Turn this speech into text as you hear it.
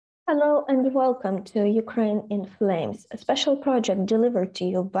Hello and welcome to Ukraine in Flames, a special project delivered to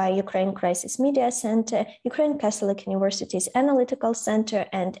you by Ukraine Crisis Media Center, Ukraine Catholic University's Analytical Center,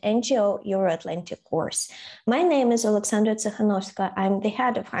 and NGO Euro-Atlantic Course. My name is Alexandra Tsikhanovska. I'm the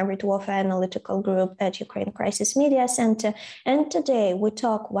head of Hybrid Warfare Analytical Group at Ukraine Crisis Media Center, and today we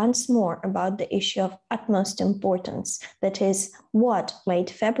talk once more about the issue of utmost importance, that is, what made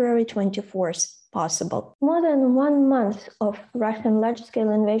February 24th possible. More than 1 month of Russian large-scale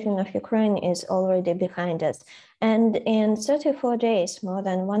invasion of Ukraine is already behind us, and in 34 days, more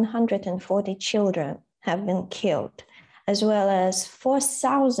than 140 children have been killed, as well as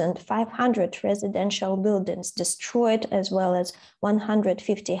 4,500 residential buildings destroyed, as well as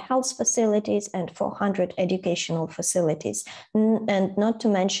 150 health facilities and 400 educational facilities, and not to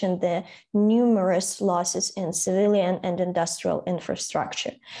mention the numerous losses in civilian and industrial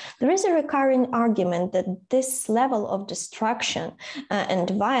infrastructure. There is a recurring argument that this level of destruction and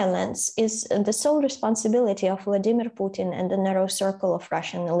violence is the sole responsibility of Vladimir Putin and the narrow circle of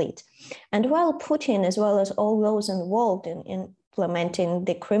Russian elite. And while Putin, as well as all those involved in implementing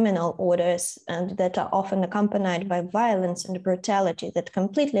the criminal orders and that are often accompanied by violence and brutality that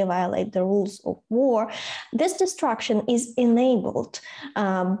completely violate the rules of war, this destruction is enabled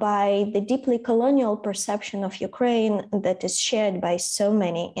by the deeply colonial perception of Ukraine that is shared by so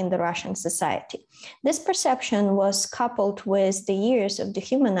many in the Russian society. This perception was coupled with the years of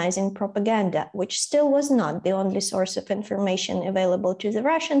dehumanizing propaganda, which still was not the only source of information available to the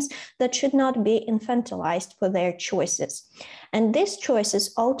Russians that should not be infantilized for their choices. And these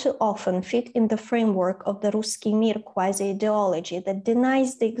choices all too often fit in the framework of the Ruski Mir quasi-ideology that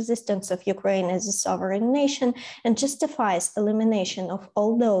denies the existence of Ukraine as a sovereign nation and justifies elimination of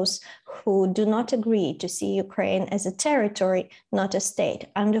all those who do not agree to see Ukraine as a territory, not a state,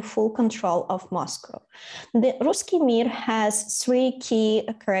 under full control of Moscow. The Ruski Mir has 3 key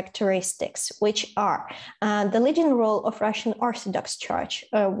characteristics, which are the leading role of Russian Orthodox Church,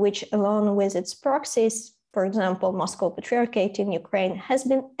 which along with its proxies, for example, Moscow Patriarchate in Ukraine, has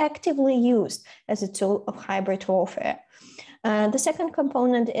been actively used as a tool of hybrid warfare. The second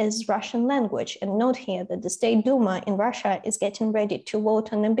component is Russian language. And note here that the State Duma in Russia is getting ready to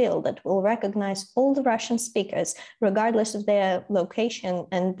vote on a bill that will recognize all the Russian speakers, regardless of their location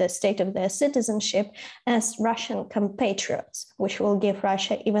and the state of their citizenship, as Russian compatriots, which will give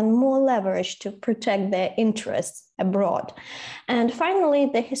Russia even more leverage to protect their interests abroad. And finally,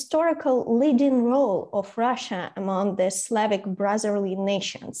 the historical leading role of Russia among the Slavic brotherly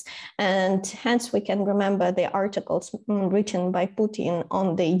nations. And hence we can remember the articles written by Putin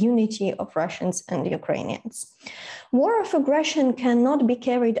on the unity of Russians and Ukrainians. War of aggression cannot be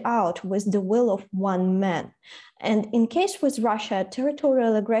carried out with the will of one man. And in case with Russia,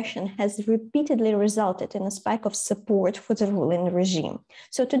 territorial aggression has repeatedly resulted in a spike of support for the ruling regime.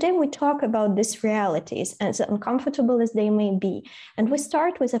 So today we talk about these realities, as uncomfortable as they may be. And we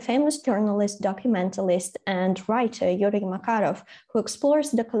start with a famous journalist, documentalist, and writer, Yuri Makarov, who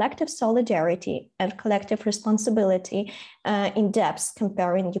explores the collective solidarity and collective responsibility in depth,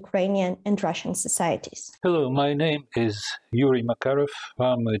 comparing Ukrainian and Russian societies. Hello, my name is Yuri Makarov.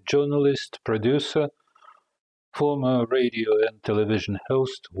 I'm a journalist, producer, former radio and television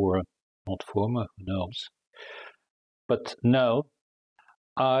host, or not former, who knows. But now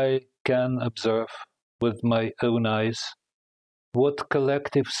I can observe with my own eyes what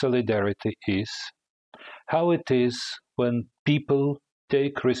collective solidarity is, how it is when people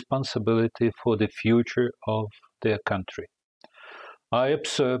take responsibility for the future of their country. I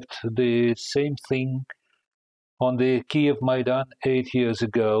observed the same thing on the Kiev Maidan 8 years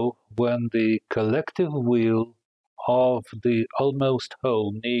ago, when the collective will of the almost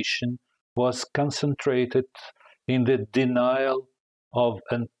whole nation was concentrated in the denial of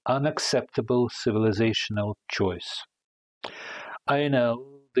an unacceptable civilizational choice. I know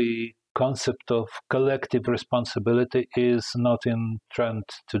the concept of collective responsibility is not in trend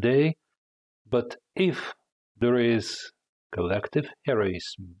today, but if there is collective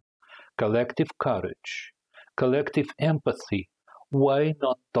heroism, collective courage, collective empathy, why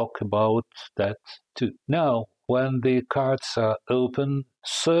not talk about that too? Now, when the cards are open,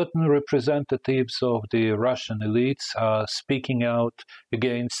 certain representatives of the Russian elites are speaking out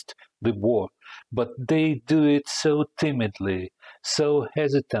against the war, but they do it so timidly, so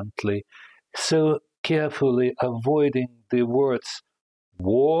hesitantly, so carefully avoiding the words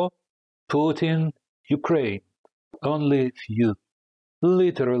war, Putin, Ukraine. Only a few,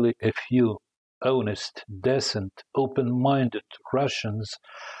 literally a few, honest, decent, open-minded Russians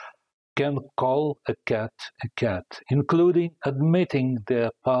can call a cat, including admitting their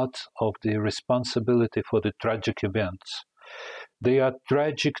part of the responsibility for the tragic events. They are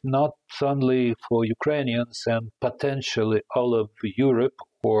tragic not only for Ukrainians and potentially all of Europe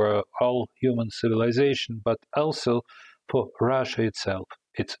or all human civilization, but also for Russia itself,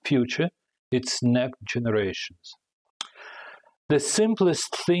 its future, its next generations. The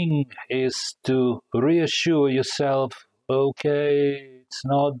simplest thing is to reassure yourself, okay, it's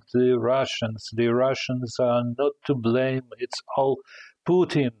not the Russians are not to blame, it's all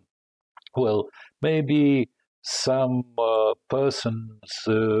Putin. Well, maybe some persons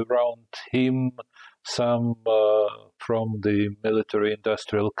around him, some from the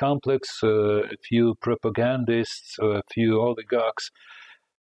military-industrial complex, a few propagandists, a few oligarchs.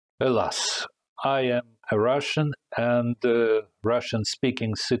 Alas, I am a Russian and a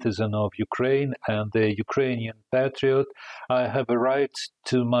Russian-speaking citizen of Ukraine and a Ukrainian patriot. I have a right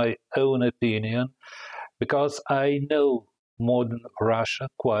to my own opinion because I know modern Russia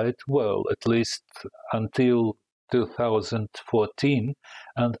quite well, at least until 2014,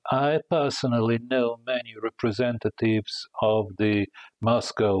 and I personally know many representatives of the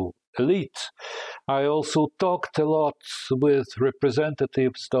Moscow elite. I also talked a lot with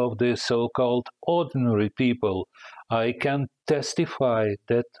representatives of the so-called ordinary people. I can testify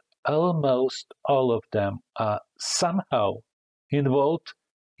that almost all of them are somehow involved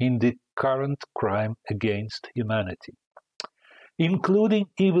in the current crime against humanity, including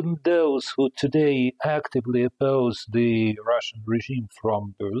even those who today actively oppose the Russian regime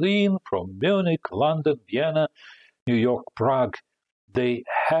from Berlin, from Munich, London, Vienna, New York, Prague. They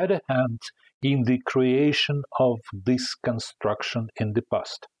had a hand in the creation of this construction in the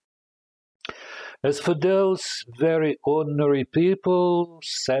past. As for those very ordinary people,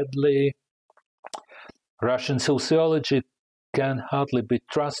 sadly, Russian sociology can hardly be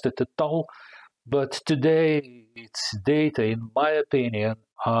trusted at all, but today its data, in my opinion,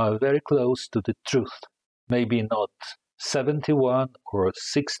 are very close to the truth. Maybe not 71 or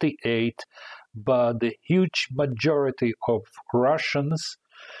 68, but the huge majority of Russians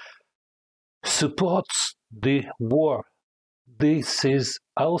supports the war. This is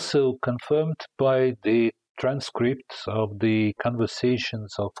also confirmed by the transcripts of the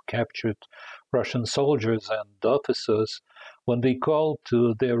conversations of captured Russian soldiers and officers when they call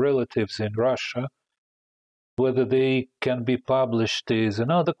to their relatives in Russia. Whether they can be published is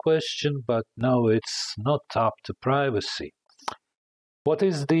another question, but now it's not up to privacy. What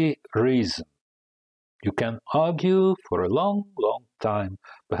is the reason? You can argue for a long, long time,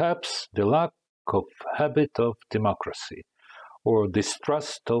 perhaps the lack of habit of democracy, or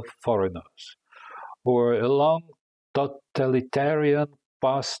distrust of foreigners, or a long totalitarian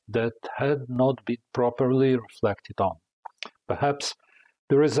past that had not been properly reflected on. Perhaps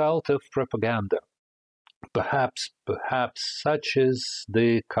the result of propaganda. Perhaps such is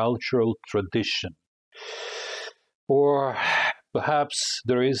the cultural tradition. Or perhaps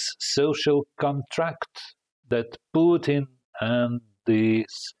there is social contract that Putin and the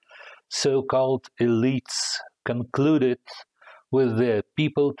so-called elites concluded with their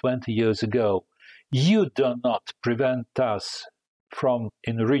people 20 years ago. You do not prevent us from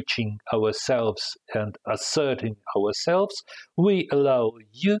enriching ourselves and asserting ourselves. We allow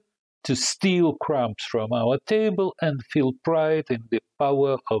you to steal crumbs from our table and feel pride in the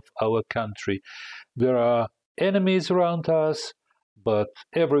power of our country. There are enemies around us, but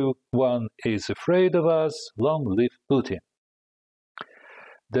everyone is afraid of us. Long live Putin.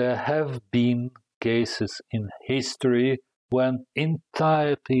 There have been cases in history when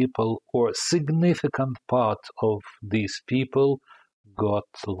entire people or significant part of these people got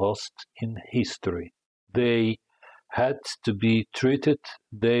lost in history. They had to be treated,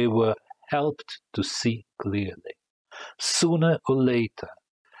 they were helped to see clearly. Sooner or later,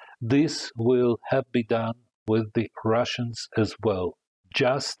 this will have been done with the Russians as well.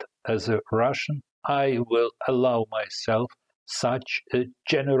 Just as a Russian, I will allow myself such a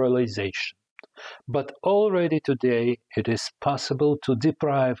generalization. But already today it is possible to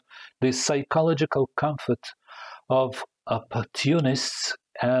deprive the psychological comfort of opportunists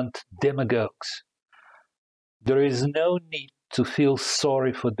and demagogues. There is no need to feel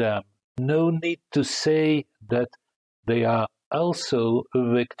sorry for them, no need to say that they are also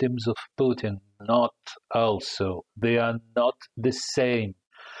victims of Putin. Not also. They are not the same.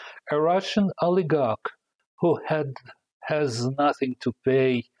 A Russian oligarch who has nothing to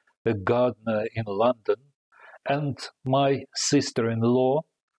pay a gardener in London, and my sister-in-law,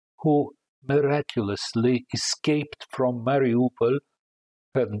 who miraculously escaped from Mariupol,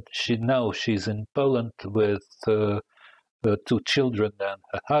 and she's in Poland with 2 children and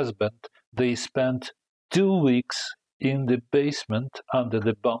her husband. They spent 2 weeks in the basement under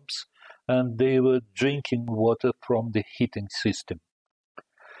the bombs. and they were drinking water from the heating system.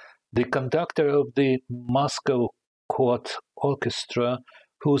 The conductor of the Moscow court orchestra,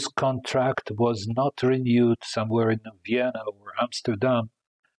 whose contract was not renewed somewhere in Vienna or Amsterdam,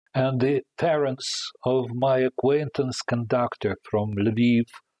 and the parents of my acquaintance conductor from Lviv,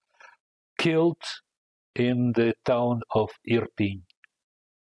 killed in the town of Irpin.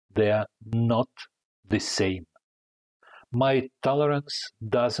 They are not the same. My tolerance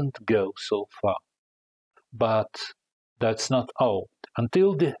doesn't go so far. But that's not all.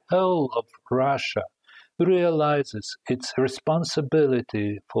 Until the whole of Russia realizes its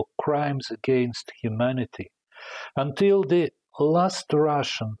responsibility for crimes against humanity, until the last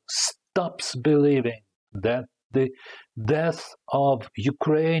Russian stops believing that the death of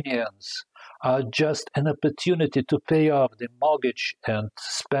Ukrainians are just an opportunity to pay off the mortgage and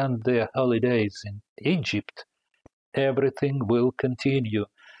spend their holidays in Egypt, everything will continue,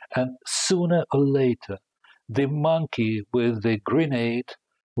 and sooner or later the monkey with the grenade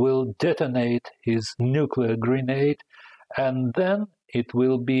will detonate his nuclear grenade, and then it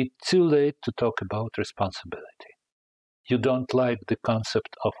will be too late to talk about responsibility. You don't like the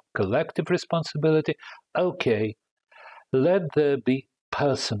concept of collective responsibility? Okay, let there be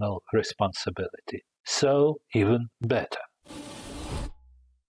personal responsibility. So even better.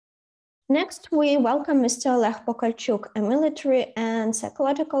 Next, we welcome Mr. Oleg Pokarchuk, a military and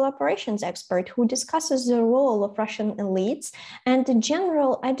psychological operations expert who discusses the role of Russian elites and the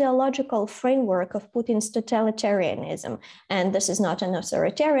general ideological framework of Putin's totalitarianism. And this is not an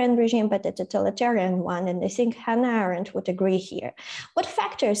authoritarian regime, but a totalitarian one. And I think Hannah Arendt would agree here. What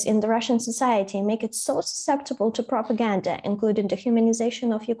factors in the Russian society make it so susceptible to propaganda, including the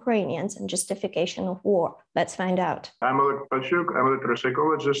humanization of Ukrainians and justification of war? Let's find out. I'm Oleg Pokarchuk, I'm a military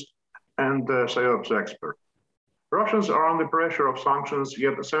psychologist and psyops expert. Russians are under pressure of sanctions,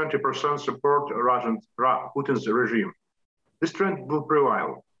 yet 70% support Putin's regime. This trend will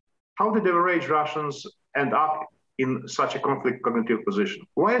prevail. How did average Russians end up in such a conflict cognitive position?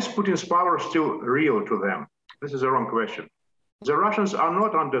 Why is Putin's power still real to them? This is a wrong question. The Russians are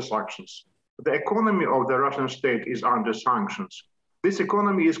not under sanctions. The economy of the Russian state is under sanctions. This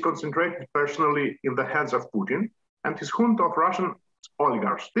economy is concentrated personally in the hands of Putin and his junta of Russian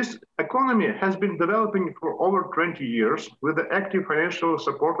oligarchs. This economy has been developing for over 20 years with the active financial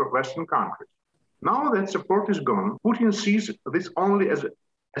support of Western countries. Now that support is gone, Putin sees this only as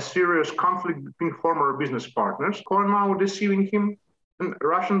a serious conflict between former business partners who are now deceiving him, and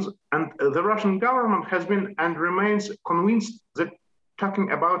the Russian government has been and remains convinced that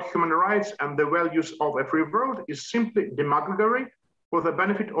talking about human rights and the values of a free world is simply demagoguery for the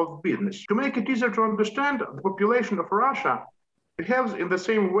benefit of business. To make it easier to understand, the population of Russia behaves in the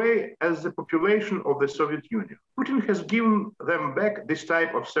same way as the population of the Soviet Union. Putin has given them back this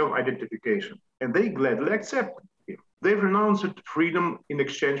type of self-identification, and they gladly accept him. They renounced freedom in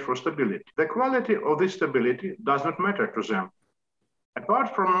exchange for stability. The quality of this stability does not matter to them.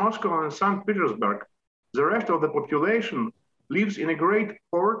 Apart from Moscow and St. Petersburg, the rest of the population lives in a great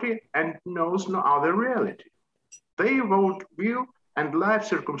poverty and knows no other reality. Their worldview and life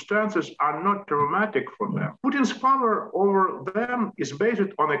circumstances are not traumatic for them. Putin's power over them is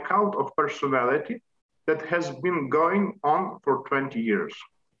based on a cult of personality that has been going on for 20 years.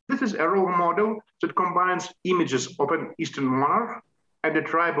 This is a role model that combines images of an Eastern monarch and a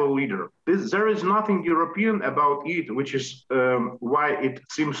tribal leader. There is nothing European about it, which is why it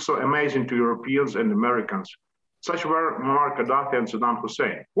seems so amazing to Europeans and Americans. Such were Muammar Gaddafi and Saddam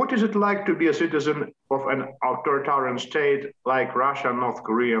Hussein. What is it like to be a citizen of an authoritarian state like Russia, North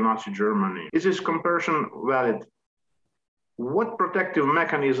Korea, Nazi Germany? Is this comparison valid? What protective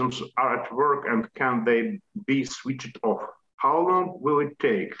mechanisms are at work and can they be switched off? How long will it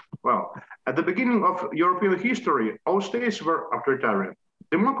take? Well, at the beginning of European history, all states were authoritarian.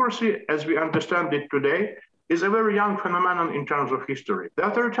 Democracy, as we understand it today, is a very young phenomenon in terms of history. The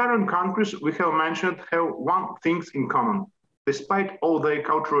authoritarian countries we have mentioned have one thing in common. Despite all their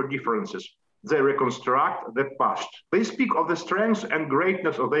cultural differences, they reconstruct the past. They speak of the strength and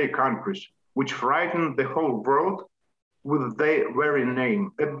greatness of their countries, which frighten the whole world with their very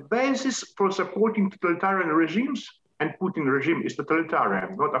name. The basis for supporting totalitarian regimes, and Putin regime is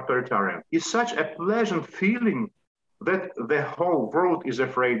totalitarian, not authoritarian, is such a pleasant feeling that the whole world is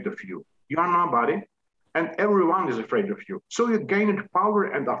afraid of you. You are nobody, and everyone is afraid of you. So you gained power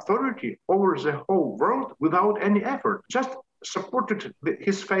and authority over the whole world without any effort, just supported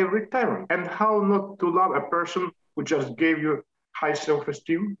his favorite tyrant. And how not to love a person who just gave you high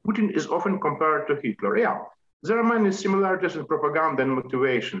self-esteem? Putin is often compared to Hitler. Yeah, there are many similarities in propaganda and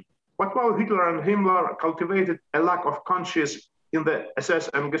motivation. But while Hitler and Himmler cultivated a lack of conscious in the SS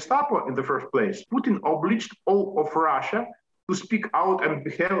and Gestapo in the first place, Putin obliged all of Russia to speak out and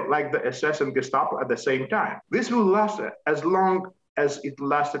behave like the SS and Gestapo at the same time. This will last as long as it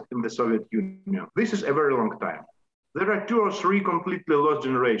lasted in the Soviet Union. This is a very long time. There are 2 or 3 completely lost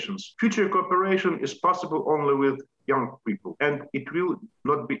generations. Future cooperation is possible only with young people, and it will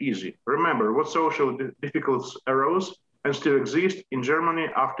not be easy. Remember what social difficulties arose and still exist in Germany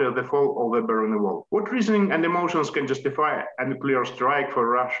after the fall of the Berlin Wall. What reasoning and emotions can justify a nuclear strike for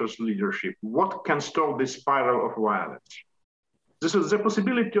Russia's leadership? What can stop this spiral of violence? The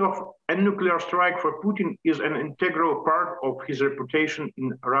possibility of a nuclear strike for Putin is an integral part of his reputation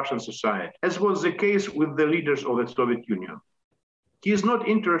in Russian society, as was the case with the leaders of the Soviet Union. He is not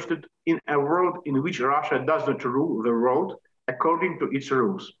interested in a world in which Russia does not rule the world according to its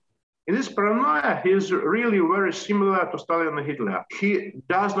rules. In this paranoia, he is really very similar to Stalin and Hitler. He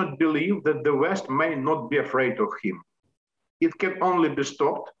does not believe that the West may not be afraid of him. It can only be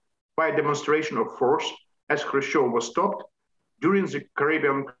stopped by a demonstration of force, as Khrushchev was stopped during the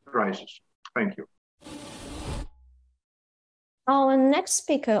Caribbean crisis. Thank you. Our next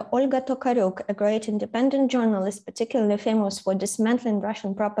speaker, Olga Tokaryuk, a great independent journalist, particularly famous for dismantling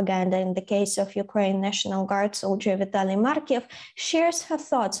Russian propaganda in the case of Ukraine National Guard soldier Vitaly Markiev, shares her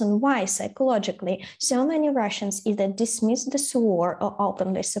thoughts on why, psychologically, so many Russians either dismiss this war or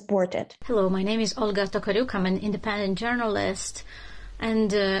openly support it. Hello, my name is Olga Tokaryuk. I'm an independent journalist,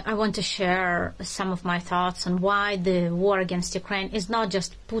 and I want to share some of my thoughts on why the war against Ukraine is not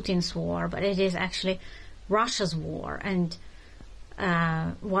just Putin's war, but it is actually Russia's war, and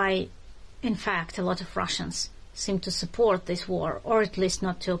why, in fact, a lot of Russians seem to support this war, or at least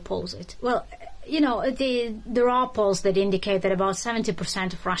not to oppose it. Well, you know, there are polls that indicate that about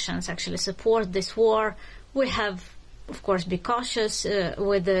 70% of Russians actually support this war. We have, of course, be cautious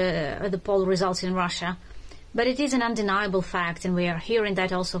with the poll results in Russia, but it is an undeniable fact, and we are hearing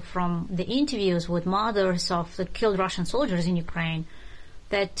that also from the interviews with mothers of the killed Russian soldiers in Ukraine,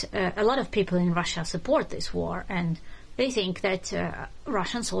 that a lot of people in Russia support this war, and they think that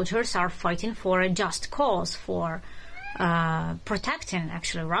Russian soldiers are fighting for a just cause, for protecting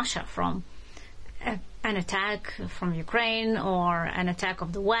actually Russia from an attack from Ukraine or an attack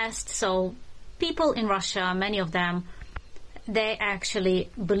of the West. So people in Russia, many of them, they actually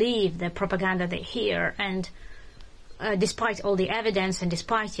believe the propaganda they hear, and despite all the evidence and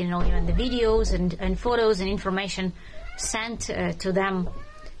despite, you know, even the videos and photos and information sent to them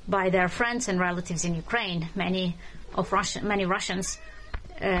by their friends and relatives in Ukraine, many Russians,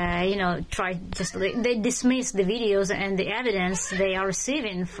 you know, they dismiss the videos and the evidence they are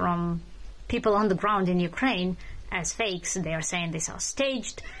receiving from people on the ground in Ukraine as fakes. They are saying these are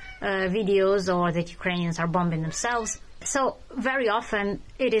staged videos, or that Ukrainians are bombing themselves. So very often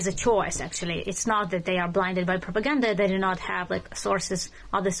it is a choice, actually. It's not that they are blinded by propaganda. They do not have like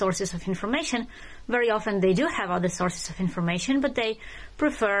other sources of information. Very often they do have other sources of information, but they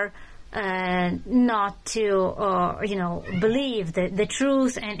prefer not to, you know, believe the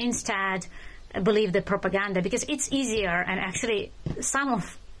truth, and instead believe the propaganda, because it's easier. And actually, some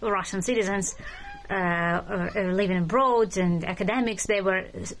of Russian citizens living abroad and academics, they were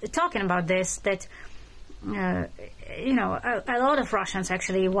talking about this, that you know, a lot of Russians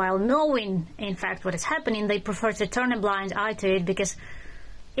actually, while knowing in fact what is happening, they prefer to turn a blind eye to it, because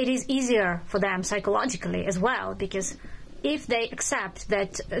it is easier for them psychologically as well, because if they accept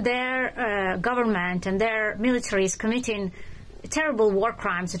that their government and their military is committing terrible war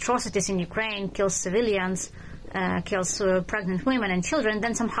crimes, atrocities in Ukraine, kills civilians, kills pregnant women and children,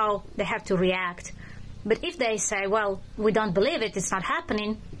 then somehow they have to react. But if they say, well, we don't believe it, it's not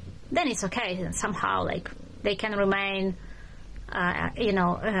happening, then it's okay. And somehow, like, they can remain, you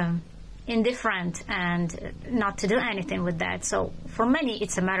know, indifferent and not to do anything with that. So for many,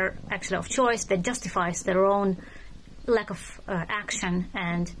 it's a matter actually of choice that justifies their own lack of action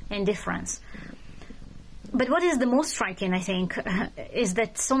and indifference. But what is the most striking, I think, is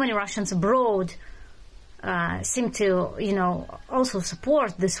that so many Russians abroad seem to, you know, also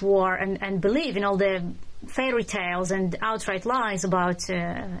support this war and believe in all the fairy tales and outright lies about,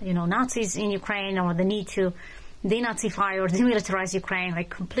 you know, Nazis in Ukraine, or the need to denazify or demilitarize Ukraine, like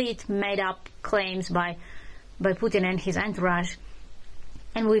complete made-up claims by Putin and his entourage.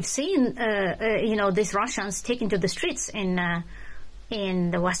 And we've seen, you know, these Russians taken to the streets in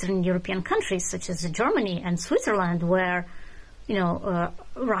the Western European countries, such as Germany and Switzerland, where, you know,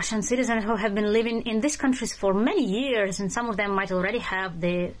 Russian citizens who have been living in these countries for many years, and some of them might already have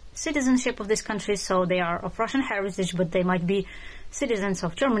the citizenship of these countries, so they are of Russian heritage, but they might be citizens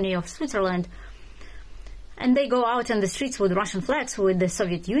of Germany, of Switzerland. And they go out on the streets with Russian flags, with the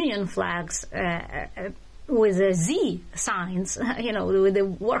Soviet Union flags, with the Z signs, with the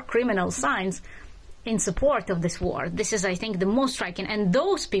war criminal signs in support of this war. This is, I think, the most striking. And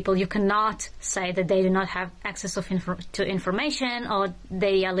those people, you cannot say that they do not have access to information, or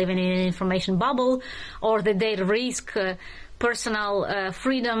they are living in an information bubble, or that they risk personal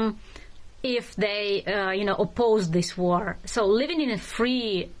freedom if they, oppose this war. So living in a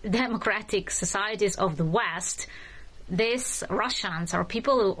free, democratic societies of the West, these Russians, or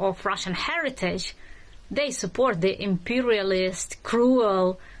people of Russian heritage, they support the imperialist,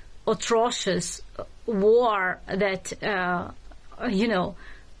 cruel, atrocious war that,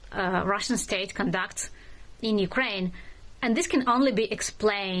 Russian state conducts in Ukraine. And this can only be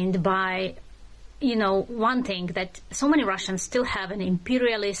explained by one thing, that so many Russians still have an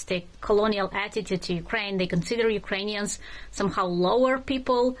imperialistic, colonial attitude to Ukraine. They consider Ukrainians somehow lower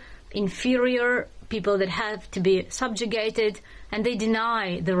people, inferior people that have to be subjugated, and they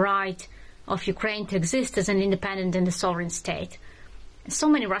deny the right of Ukraine to exist as an independent and a sovereign state. So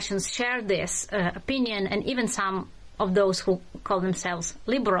many Russians share this opinion, and even some of those who call themselves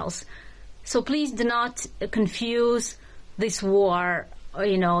liberals. So please do not confuse this war.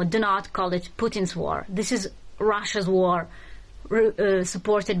 Do not call it Putin's war. This is Russia's war,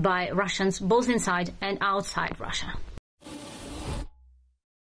 supported by Russians both inside and outside Russia.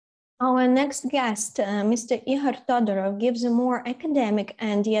 Our next guest, Mr. Igor Todorov, gives a more academic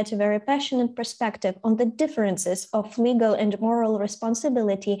and yet a very passionate perspective on the differences of legal and moral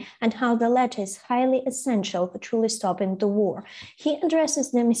responsibility and how the latter is highly essential for truly stopping the war. He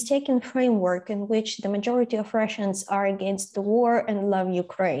addresses the mistaken framework in which the majority of Russians are against the war and love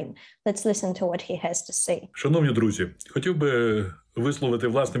Ukraine. Let's listen to what he has to say. Шановні друзі, хотів би висловити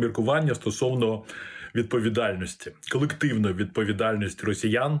власне міркування стосовно відповідальності, колективної відповідальності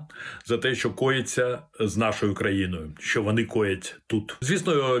росіян за те, що коїться з нашою країною, що вони коять тут.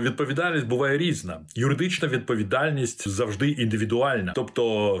 Звісно, відповідальність буває різна. Юридична відповідальність завжди індивідуальна.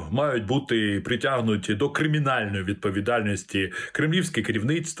 Тобто мають бути притягнуті до кримінальної відповідальності кремлівське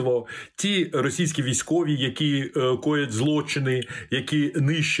керівництво, ті російські військові, які коять злочини, які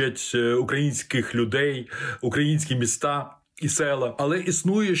нищать українських людей, українські міста і села. Але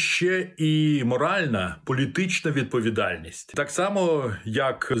існує ще і моральна, політична відповідальність. Так само,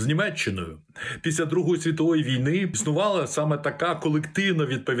 як з Німеччиною. Після Другої світової війни існувала саме така колективна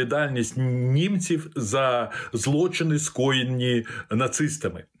відповідальність німців за злочини, скоєні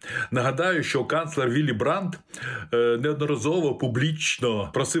нацистами. Нагадаю, що канцлер Віллі Брандт неодноразово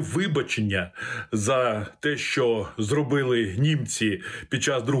публічно просив вибачення за те, що зробили німці під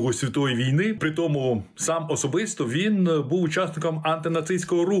час Другої світової війни. Притому сам особисто він був учасником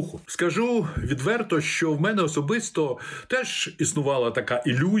антинацистського руху. Скажу відверто, що в мене особисто теж існувала така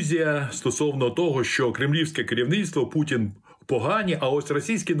ілюзія стосовно того, що кремлівське керівництво, Путін погані, а ось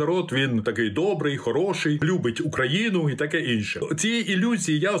російський народ, він такий добрий, хороший, любить Україну і таке інше. Цієї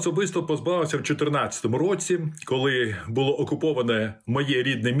ілюзії я особисто позбавився в 2014 році, коли було окуповане моє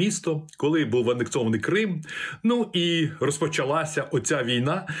рідне місто, коли був анексований Крим. Ну і розпочалася оця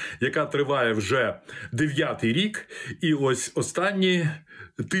війна, яка триває вже 9-й рік. І ось останні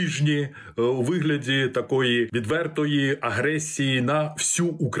тижні у вигляді такої відвертої агресії на всю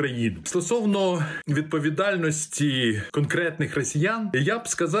Україну. Стосовно відповідальності конкретних росіян, я б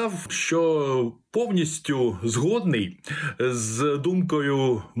сказав, що повністю згодний з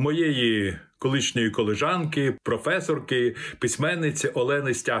думкою моєї колишньої колежанки, професорки, письменниці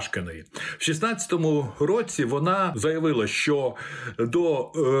Олени Стяжкиної. В 16-му році вона заявила, що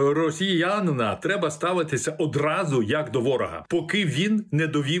до росіянина треба ставитися одразу як до ворога, поки він не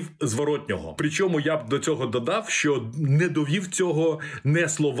довів зворотнього. Причому я б до цього додав, що не довів цього не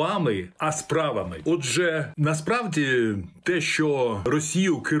словами, а справами. Отже, насправді те, що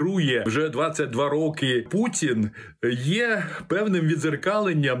Росію керує вже 22 роки Путін, є певним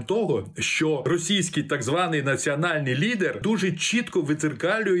відзеркаленням того, що російський так званий національний лідер дуже чітко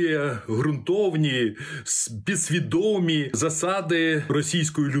відзеркалює ґрунтовні, підсвідомі засади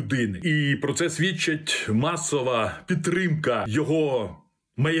російської людини. І про це свідчить масова підтримка його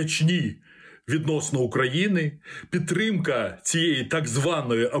маячні відносно України, підтримка цієї так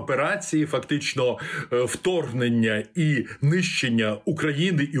званої операції, фактично вторгнення і нищення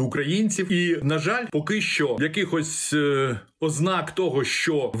України і українців. І, на жаль, поки що якихось ознак того,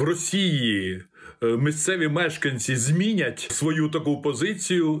 що в Росії місцеві мешканці змінять свою таку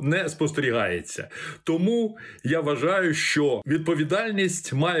позицію, не спостерігається. Тому я вважаю, що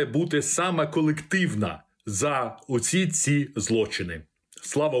відповідальність має бути саме колективна за ці злочини.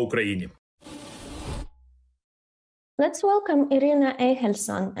 Слава Україні! Let's welcome Irina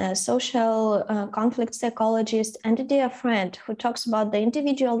Ehelsson, a social conflict psychologist and a dear friend who talks about the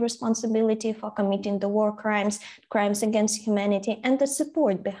individual responsibility for committing the war crimes, crimes against humanity, and the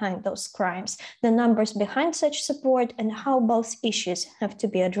support behind those crimes, the numbers behind such support, and how both issues have to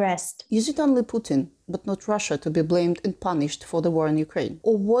be addressed. Is it only Putin, but not Russia, to be blamed and punished for the war in Ukraine?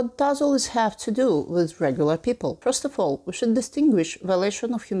 Or what does all this have to do with regular people? First of all, we should distinguish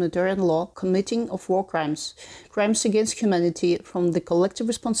violation of humanitarian law, committing of war crimes, crimes against humanity, from the collective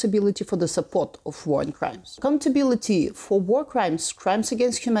responsibility for the support of war and crimes. Accountability for war crimes, crimes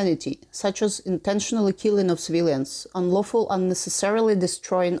against humanity, such as intentionally killing of civilians, unlawful unnecessarily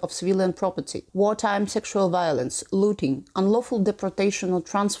destroying of civilian property, wartime sexual violence, looting, unlawful deportation or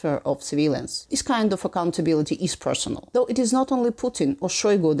transfer of civilians. This kind of accountability is personal. Though it is not only Putin or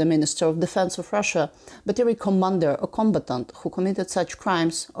Shoigu, the Minister of Defense of Russia, but every commander or combatant who committed such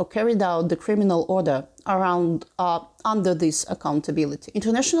crimes or carried out the criminal order under this accountability.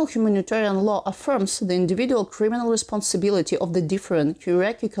 International humanitarian law affirms the individual criminal responsibility of the different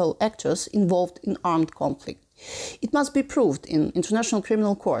hierarchical actors involved in armed conflict. It must be proved in International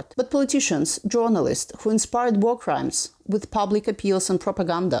Criminal Court. But politicians, journalists who inspired war crimes with public appeals and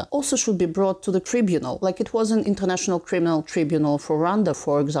propaganda also should be brought to the tribunal, like it was an International Criminal Tribunal for Rwanda,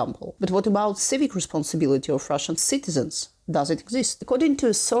 for example. But what about civic responsibility of Russian citizens? Does it exist? According to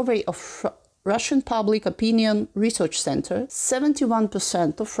a survey of Russian Public Opinion Research Center,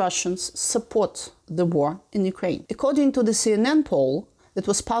 71% of Russians support the war in Ukraine. According to the CNN poll that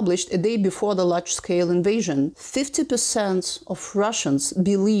was published a day before the large-scale invasion, 50% of Russians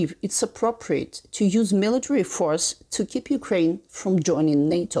believe it's appropriate to use military force to keep Ukraine from joining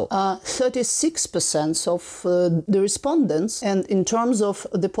NATO. 36% of the respondents, and in terms of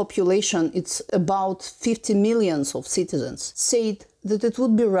the population, it's about 50 million of citizens, said that it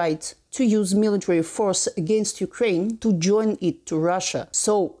would be right to use military force against Ukraine to join it to Russia.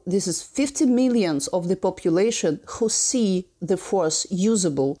 So this is 50 million of the population who see the force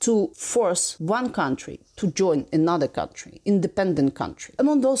usable to force one country to join another country, independent country.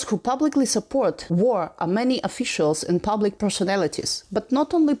 Among those who publicly support war are many officials and public personalities, but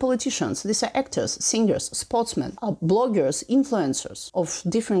not only politicians. These are actors, singers, sportsmen, bloggers, influencers of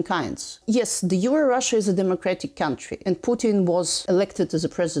different kinds. Yes, the Euro-Russia is a democratic country, and Putin was elected as a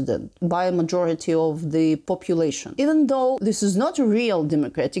president by a majority of the population. Even though this is not a real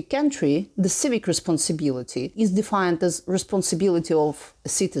democratic country, the civic responsibility is defined as responsibility of a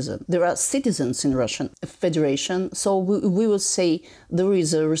citizen. There are citizens in Russian Federation, so we would say there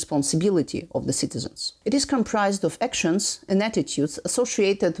is a responsibility of the citizens. It is comprised of actions and attitudes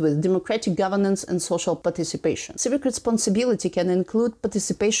associated with democratic governance and social participation. Civic responsibility can include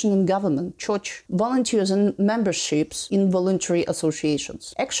participation in government, church, volunteers and memberships in voluntary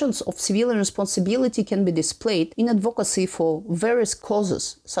associations. Actions of civilian responsibility can be displayed in advocacy for various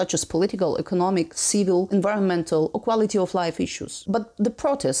causes, such as political, economic, civil, environmental, or quality of life issues. But the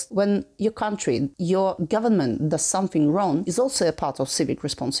protest when your country, your government does something wrong is also a part of civic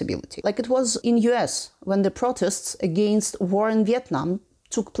responsibility. Like it was in US when the protests against war in Vietnam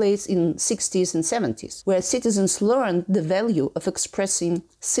took place in 60s and 70s, where citizens learned the value of expressing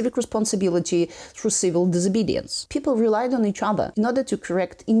civic responsibility through civil disobedience. People relied on each other in order to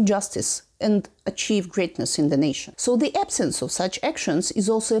correct injustice and achieve greatness in the nation. So the absence of such actions is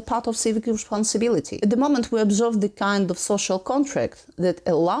also a part of civic responsibility. At the moment, we observe the kind of social contract that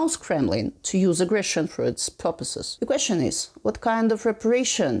allows Kremlin to use aggression for its purposes. The question is, what kind of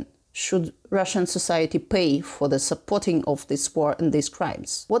reparation should Russian society pay for the supporting of this war and these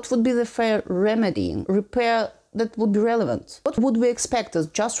crimes? What would be the fair remedy, repair that would be relevant? What would we expect as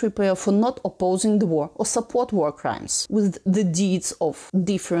just repair for not opposing the war or support war crimes with the deeds of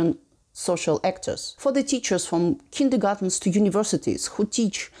different social actors? For the teachers from kindergartens to universities who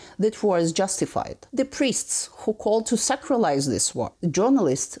teach that war is justified, the priests who call to sacralize this war, the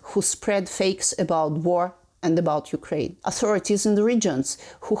journalists who spread fakes about war and about Ukraine, authorities in the regions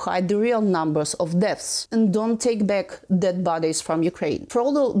who hide the real numbers of deaths and don't take back dead bodies from Ukraine. For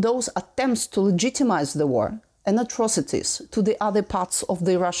all those attempts to legitimize the war and atrocities to the other parts of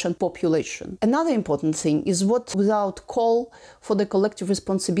the Russian population. Another important thing is what, without call for the collective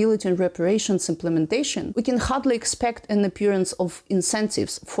responsibility and reparations implementation, we can hardly expect an appearance of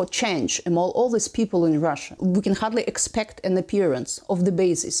incentives for change among all these people in Russia. We can hardly expect an appearance of the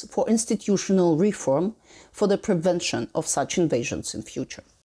basis for institutional reform for the prevention of such invasions in future.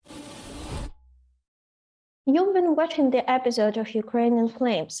 You've been watching the episode of Ukraine in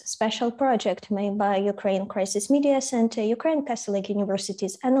Flames, a special project made by Ukraine Crisis Media Center, Ukraine Catholic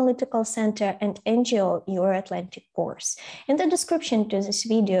University's Analytical Center, and NGO Euro-Atlantic Course. In the description to this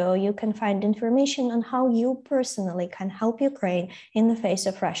video, you can find information on how you personally can help Ukraine in the face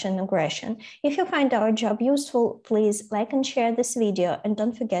of Russian aggression. If you find our job useful, please like and share this video, and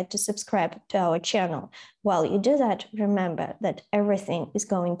don't forget to subscribe to our channel. While you do that, remember that everything is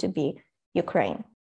going to be Ukraine.